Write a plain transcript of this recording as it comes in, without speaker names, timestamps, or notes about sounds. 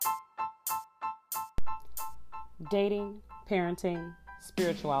Dating, parenting,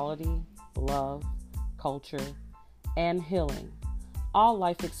 spirituality, love, culture, and healing. All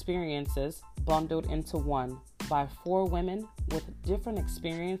life experiences bundled into one by four women with different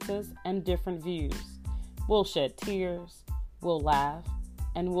experiences and different views. We'll shed tears, we'll laugh,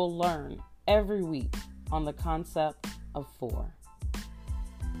 and we'll learn every week on the concept of four.